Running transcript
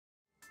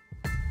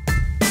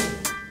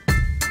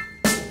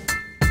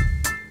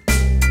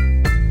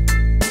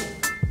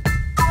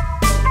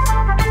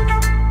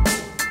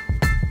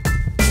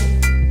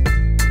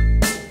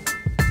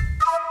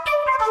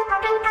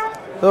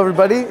Hello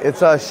everybody, it's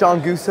Sean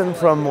Goossen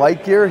from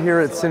LiteGear here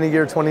at Cine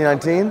Gear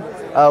 2019.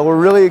 We're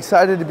really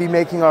excited to be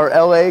making our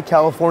LA,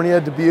 California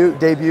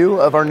debut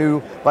of our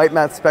new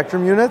LiteMat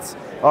Spectrum units,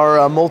 our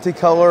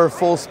multicolor,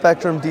 full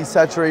spectrum,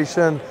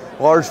 desaturation,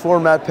 large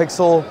format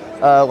pixel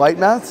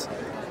LiteMats.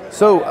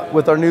 So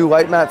with our new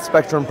LiteMat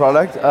Spectrum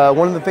product,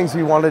 one of the things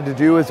we wanted to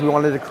do is we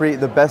wanted to create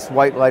the best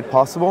white light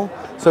possible.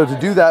 So to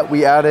do that,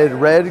 we added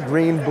red,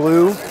 green,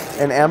 blue,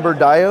 and amber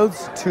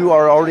diodes to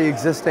our already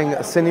existing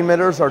cine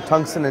emitters, our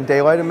tungsten and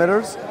daylight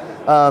emitters.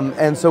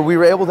 And so we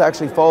were able to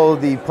actually follow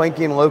the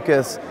Planckian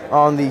locus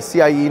on the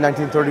CIE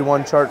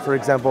 1931 chart, for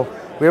example.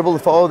 We were able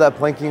to follow that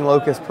Planckian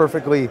locus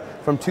perfectly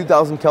from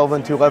 2000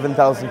 Kelvin to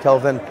 11,000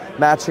 Kelvin,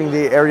 matching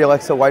the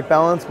Arri-Alexa white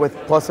balance with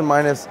plus and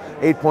minus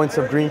 8 points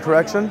of green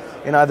correction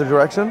in either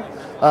direction.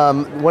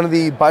 One of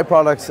the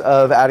byproducts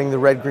of adding the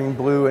red, green,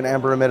 blue, and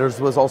amber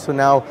emitters was also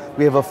now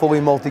we have a fully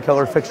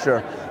multicolor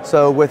fixture.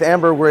 So with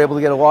amber, we're able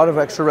to get a lot of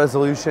extra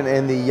resolution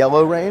in the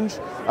yellow range,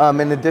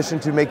 in addition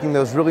to making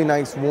those really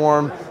nice,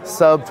 warm,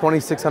 sub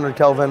 2600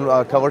 Kelvin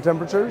color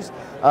temperatures.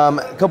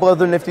 A couple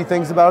other nifty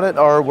things about it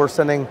are we're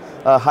sending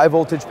high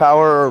voltage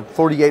power, or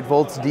 48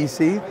 volts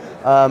DC,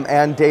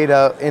 and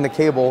data in a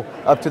cable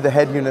up to the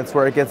head units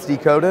where it gets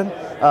decoded.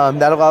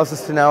 That allows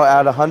us to now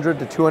add 100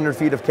 to 200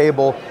 feet of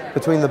cable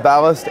between the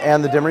ballast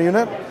and the dimmer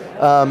unit.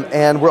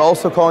 And we're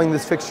also calling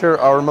this fixture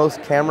our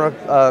most camera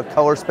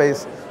color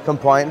space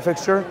compliant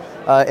fixture,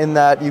 in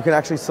that you can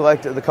actually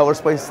select the color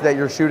space that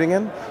you're shooting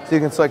in. So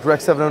you can select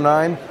Rec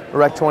 709,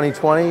 Rec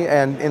 2020,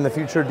 and in the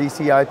future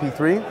DCI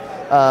P3.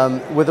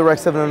 With the Rec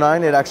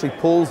 709, it actually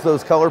pulls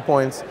those color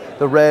points,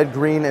 the red,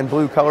 green, and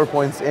blue color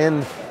points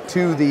in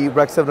to the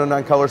Rec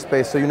 709 color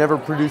space, so you never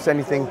produce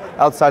anything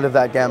outside of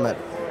that gamut.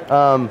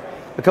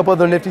 A couple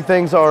other nifty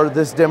things are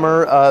this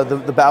dimmer,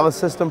 the ballast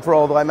system for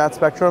all the LiteMat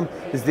Spectrum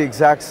is the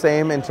exact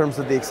same in terms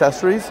of the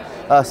accessories.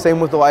 Same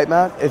with the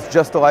LiteMat, it's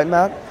just the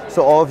LiteMat,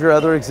 so all of your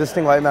other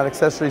existing LiteMat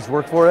accessories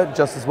work for it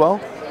just as well.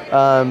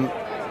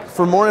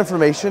 For more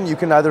information, you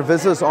can either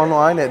visit us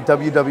online at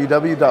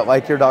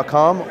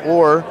www.litegear.com,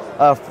 or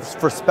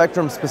for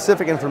Spectrum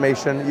specific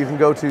information, you can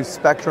go to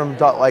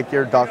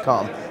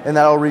spectrum.litegear.com, and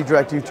that'll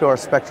redirect you to our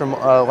Spectrum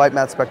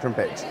LiteMat Spectrum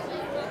page.